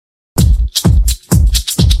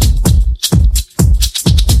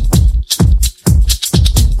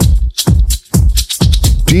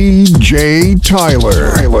DJ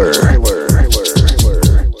Tyler.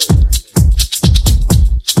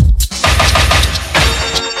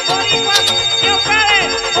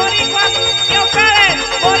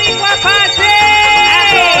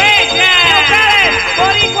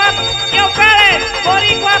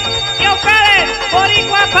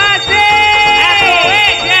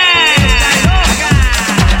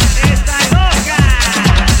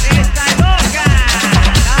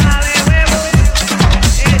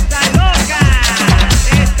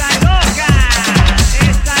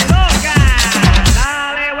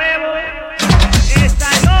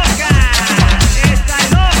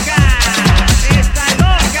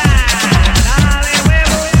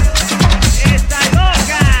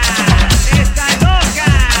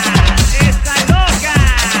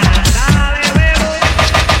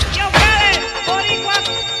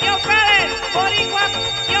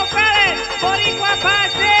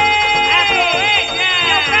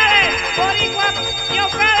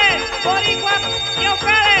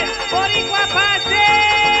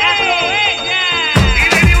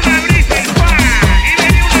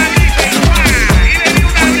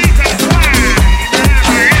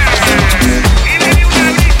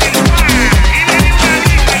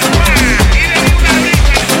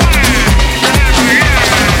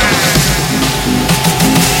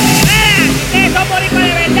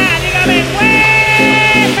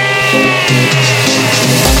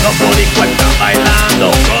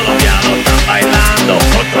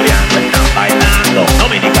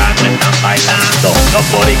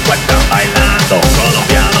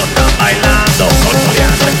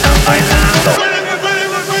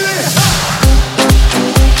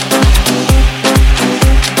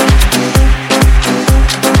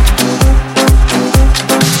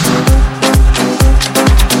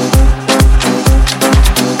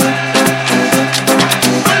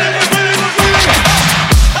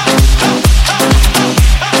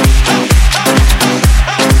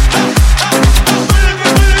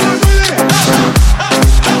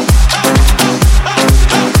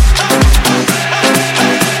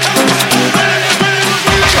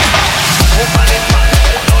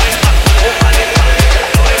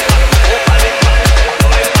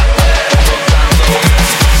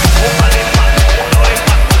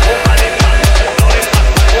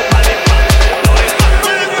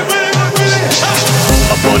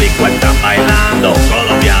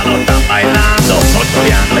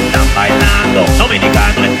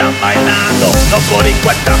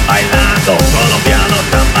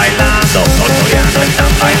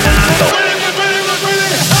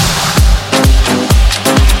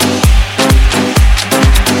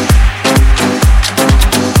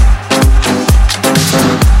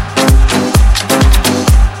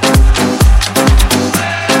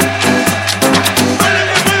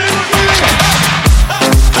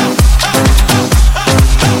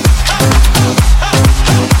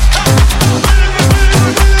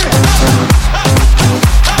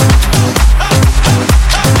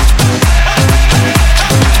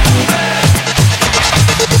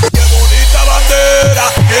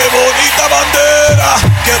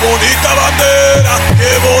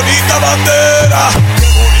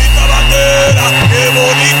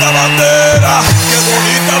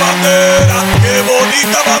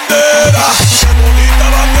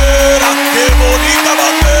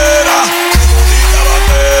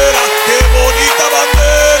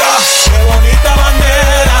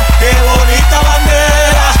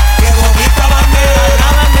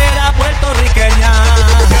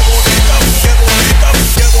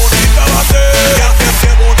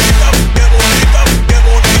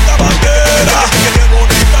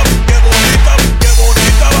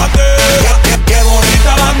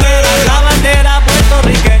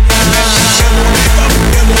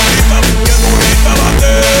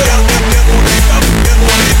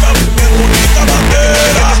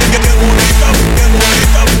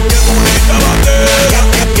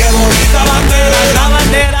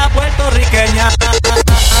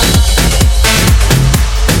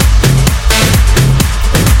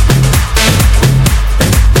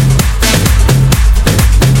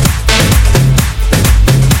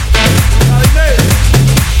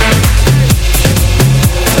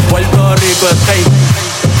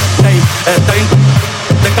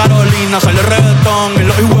 De Carolina sale el reggaetón y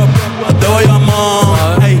los hijos de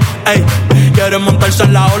Bayamón. Ey, ey, quieren montarse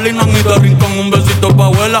en la ola y no han ido a rincón. Un besito pa'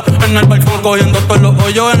 abuela en el balcón, cogiendo todos los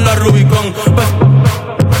hoyos en la Rubicon. Pues,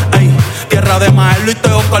 ey, tierra de Maelo y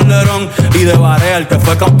Teo Calderón. Y de Barea, el que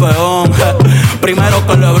fue campeón. Primero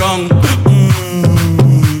que LeBron.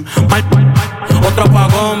 Otro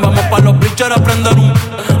apagón, vamos pa' los bleachers a prender un.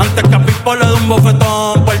 Antes que a Pipo le dé un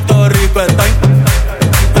bofetón. Puerto Rico está ahí.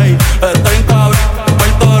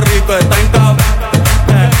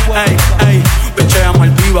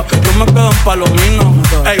 palomino.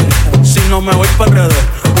 Ey, si no me voy para redes,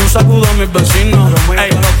 un saludo a mis vecinos.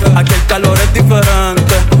 Ey, aquí el calor es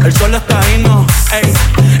diferente, el sol está ahí, no. Ey,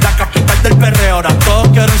 la capital del perreo, ahora todos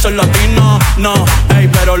quieren ser latinos. No, ey,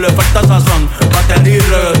 pero le falta sazón, batería y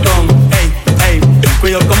reggaetón. Ey, ey,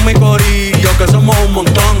 cuido con mi corillo que somos un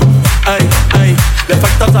montón. Ey, ey, le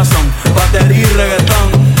falta sazón, batería y reggaetón.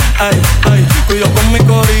 Ey, ey, cuido con mi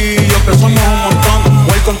corillo que somos un montón.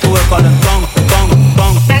 Welcome to the calentón, ton,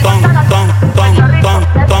 ton, ton, ton, ton, ton,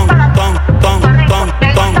 ton, ton, ton, ton,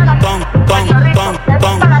 ton, ton, ton,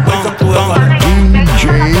 ton, welcome to the calentón.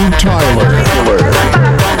 DJ Tyler.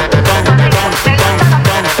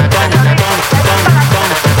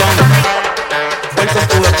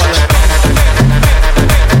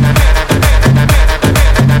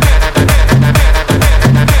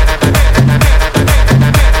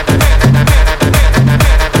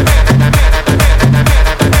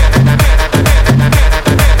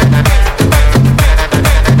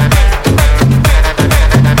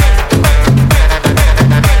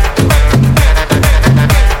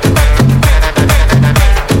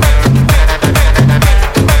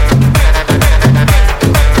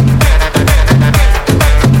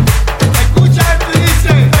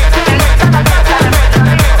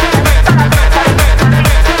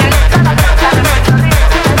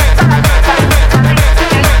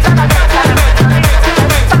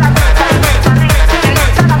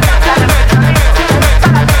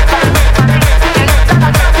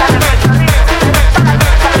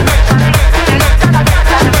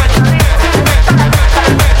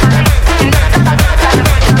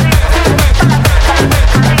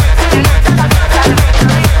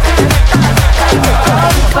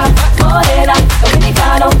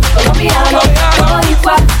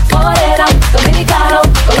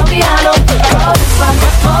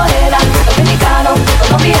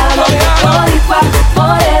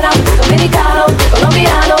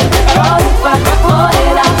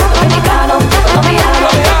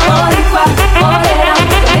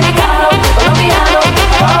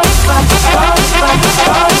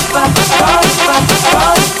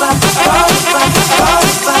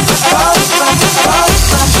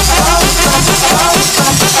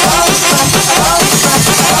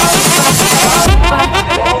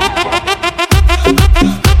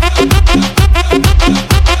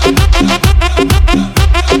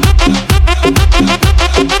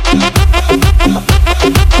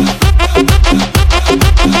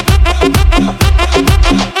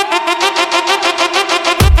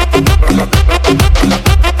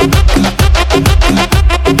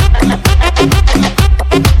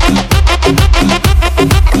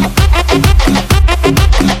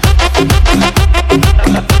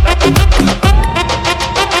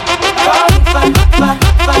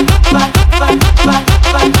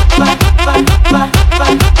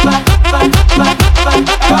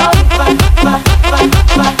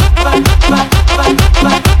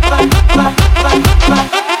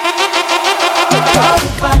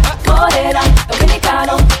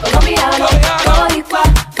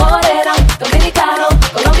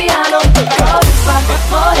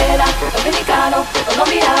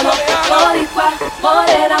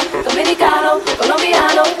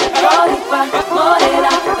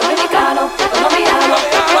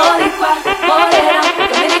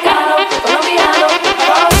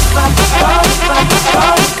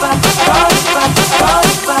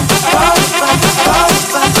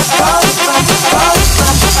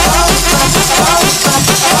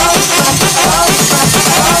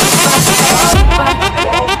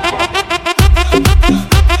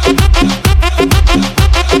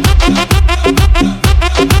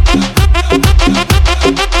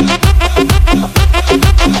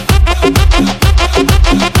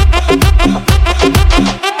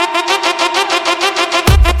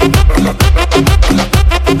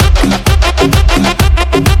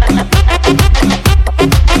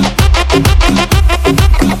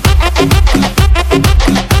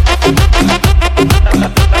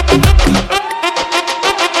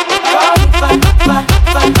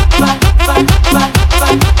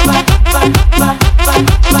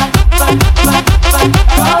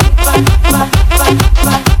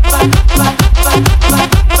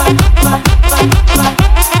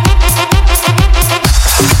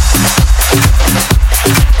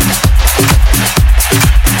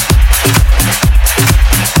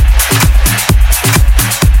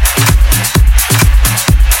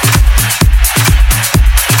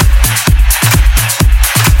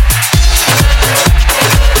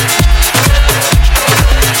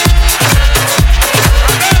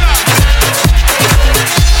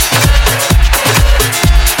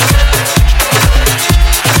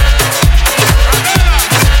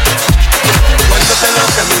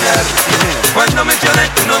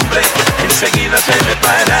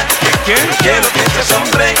 ¿Qué? Quiero que seas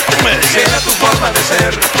hombre, será tu forma de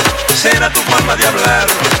ser, será tu forma de hablar,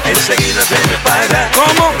 enseguida se me para.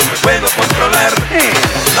 ¿Cómo? No me puedo controlar,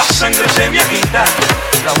 la sangre se me agita,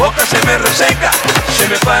 la boca se me reseca, se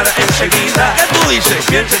me para enseguida. ¿Qué tú dices?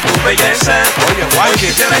 Piensa en tu belleza. Oye, guay, hoy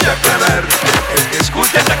quisiera yo aclarar, el que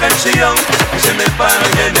escucha esta canción y se me para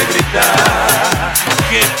y viene a gritar.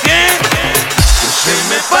 ¿Qué? Se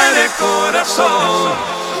me para el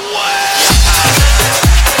corazón.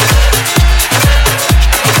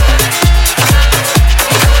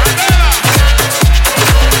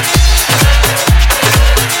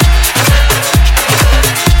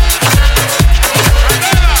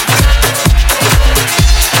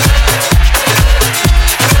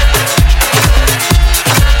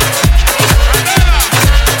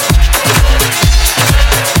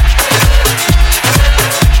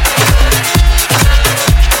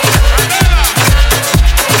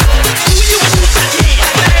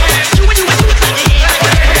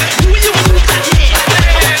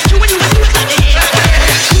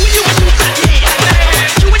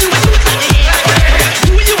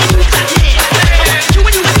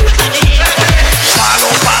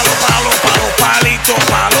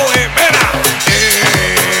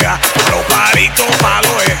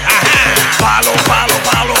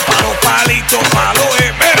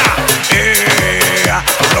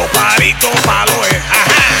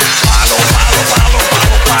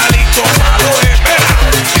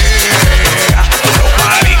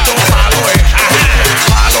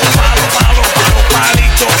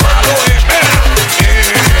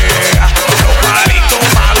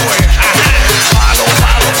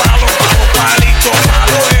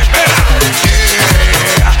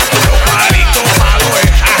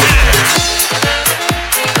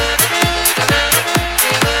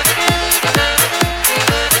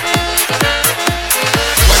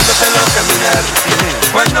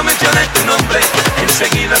 Cuando mencioné tu nombre,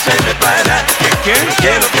 enseguida se me para. ¿Qué?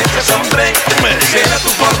 Quiero que seas hombre, será tu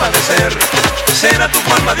forma de ser, será tu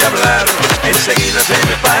forma de hablar, enseguida se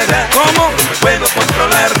me para. ¿Cómo? No me puedo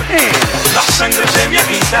controlar, la sangre se me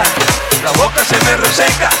agita, la boca se me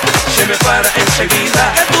reseca, se me para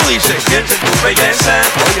enseguida. ¿Qué tú dices? Piensa en tu belleza.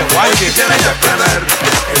 Oye, guay, hoy quisiera yo aclarar,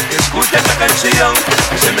 el que escucha esta canción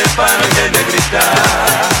y se me para y viene a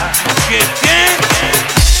gritar. ¿Qué?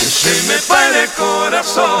 Se me para el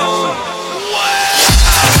corazón.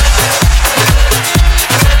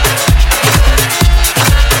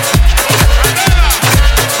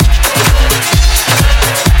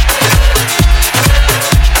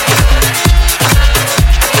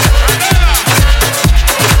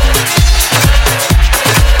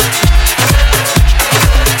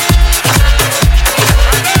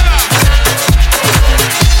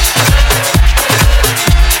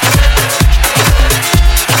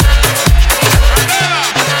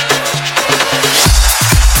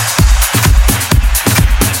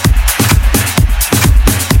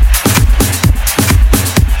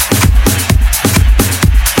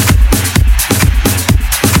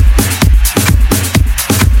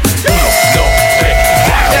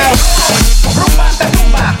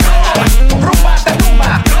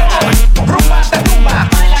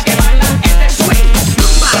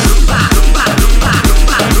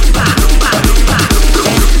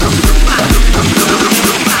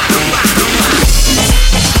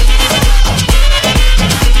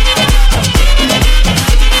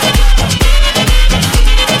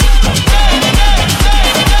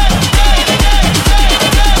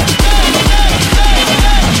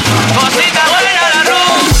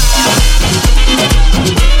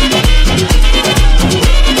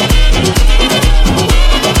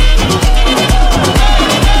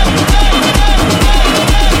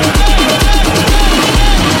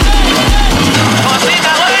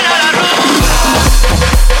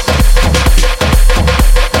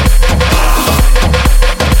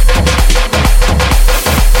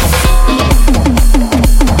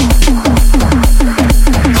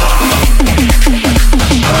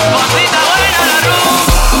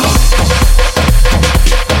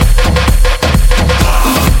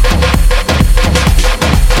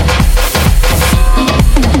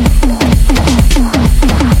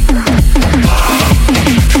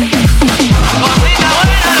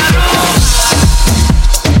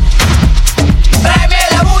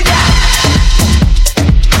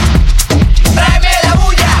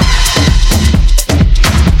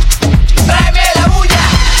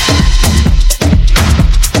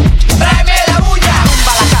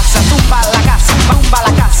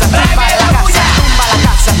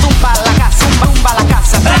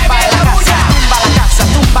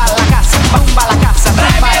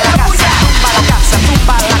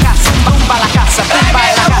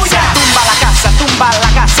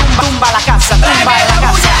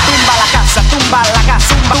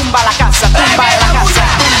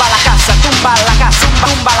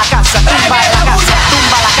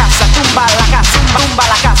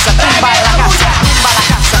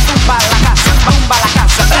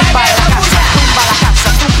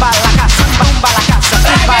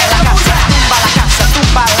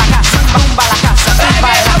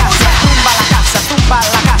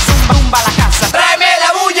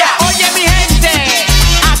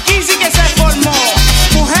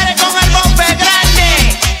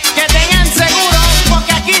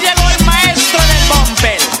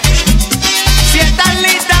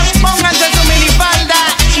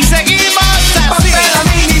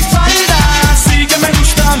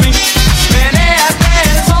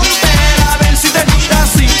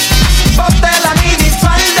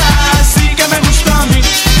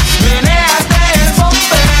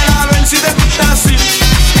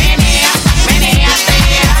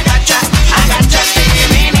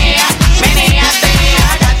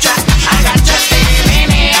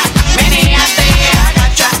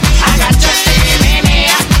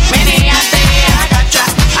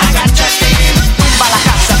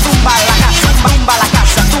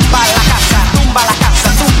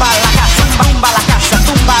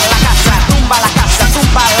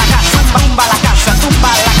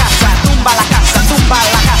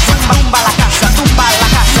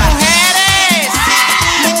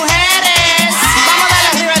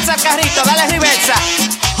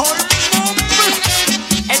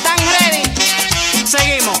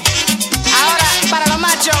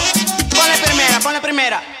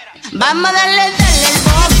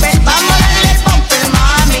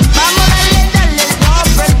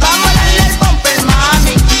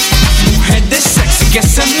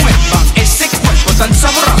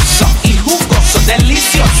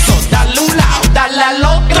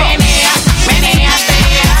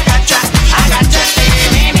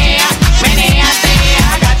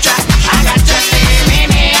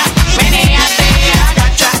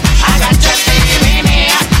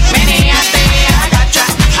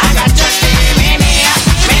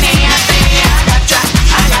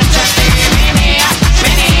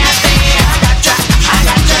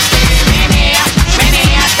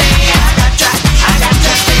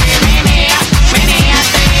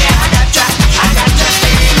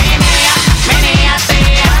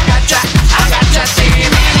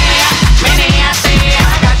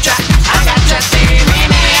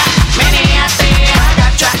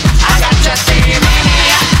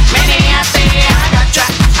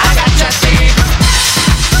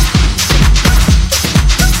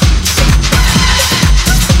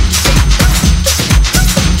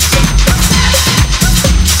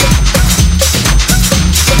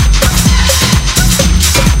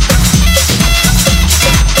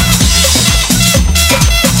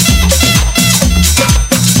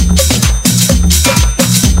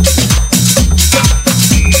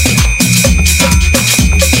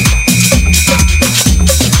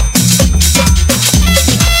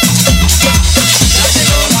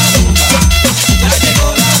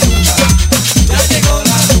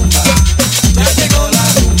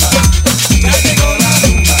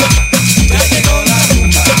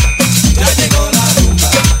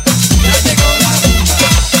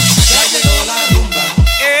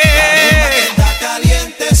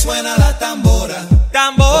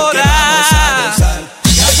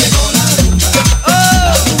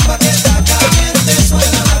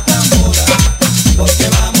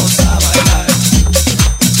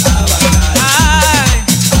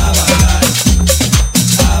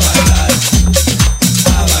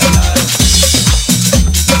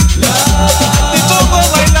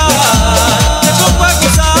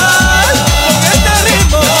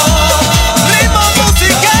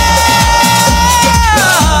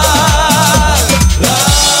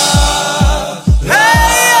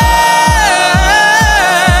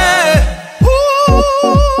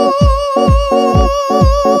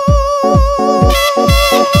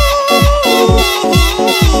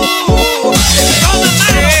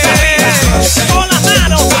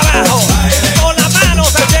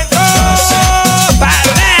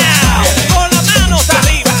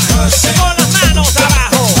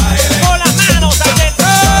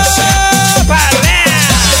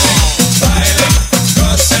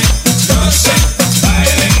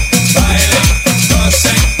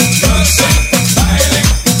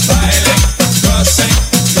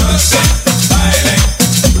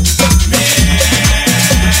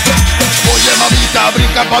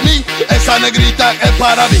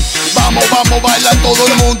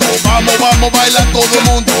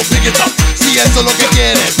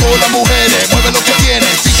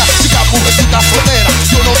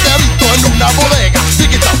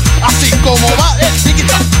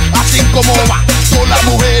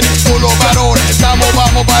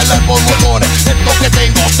 vamos a bailar por montones. Esto que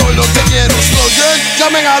tengo, soy lo que quiero.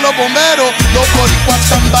 Llamen a los bomberos, los boricuas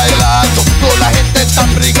están bailando, toda la gente está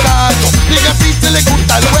brincando. Diga si se le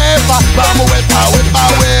gusta el huepa, vamos huepa, huepa,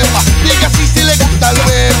 huepa. Diga si le gusta el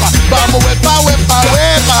huepa, vamos huepa, huepa,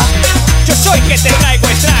 huepa. Yo soy que te traigo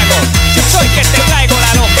el trago, yo soy que te traigo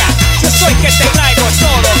la loca, yo soy que te traigo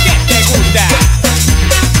todo que te gusta.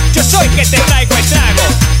 Yo soy que te traigo el trago,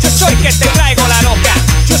 yo soy que te traigo la loca,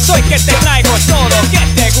 yo soy que te traigo todo que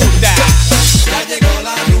te gusta. Ya llegó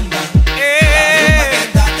la rumba, la rumba que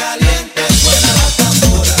está caliente, suena la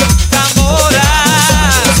tambora. Tambora.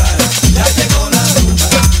 Ya llegó la rumba,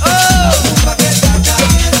 la rumba que está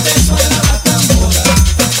caliente, suena la tambora.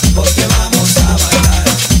 Porque vamos a bailar,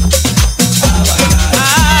 a bailar,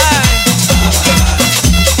 Ay. a bailar, a bailar,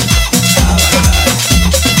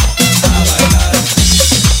 a bailar.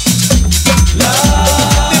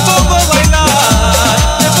 Te pongo a bailar,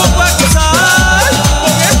 te pongo a gozar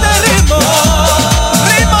con este ritmo,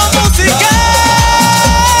 ritmo musical.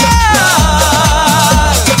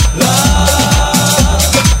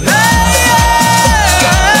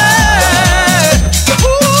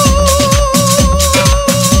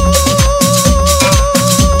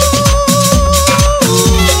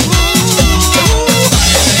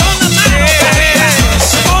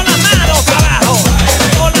 Con las manos abajo,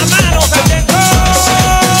 con las manos adentro,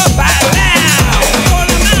 bailao. Con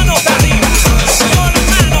las manos arriba, con las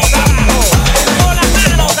manos abajo, con las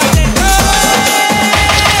manos adentro.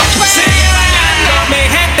 Sigue bailando, mi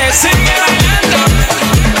gente, sigue bailando.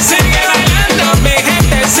 Sigue bailando, mi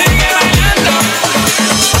gente, sigue bailando.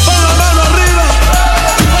 Pon la mano arriba,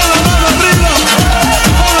 pon la mano arriba,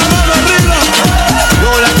 pon la mano arriba.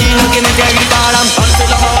 Los latinos tienen que gritar, alza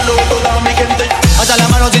la mano toda mi gente, alza la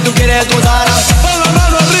mano si tú quieres gozar. Pon la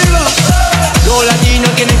mano arriba. Los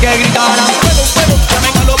latinos tienen que gritar, fuego, fuego,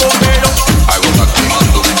 llamen a los bomberos. Algo está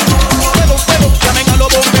quemando, Fuego, fuego, llamen a los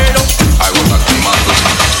bomberos. algo está quemando.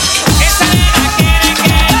 Esa nena quiere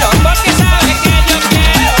que yo, porque sabe que yo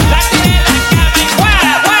quiero. La tiene en la cama y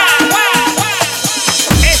guau, guau, guau, guau.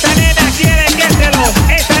 Esa nena quiere que se lo,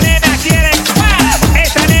 esa nena quiere, guau,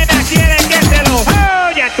 esa nena quiere que se lo.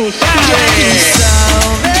 Oh, ya tú sabes.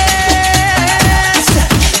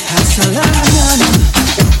 Hasta la mañana,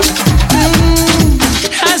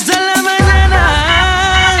 hasta la mañana.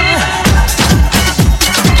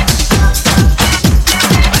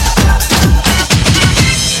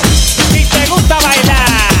 Si te gusta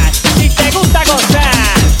bailar, si te gusta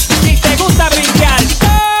gozar, si te gusta brincar,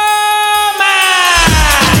 toma.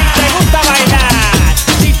 Si te gusta bailar,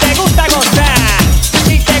 si te gusta gozar,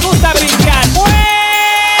 si te gusta brincar,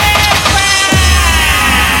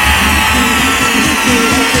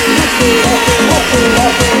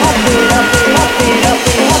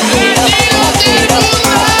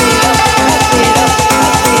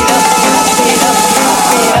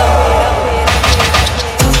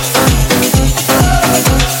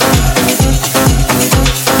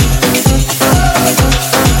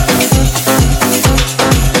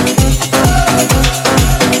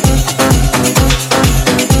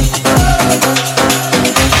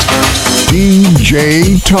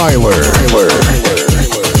 DJ Tyler.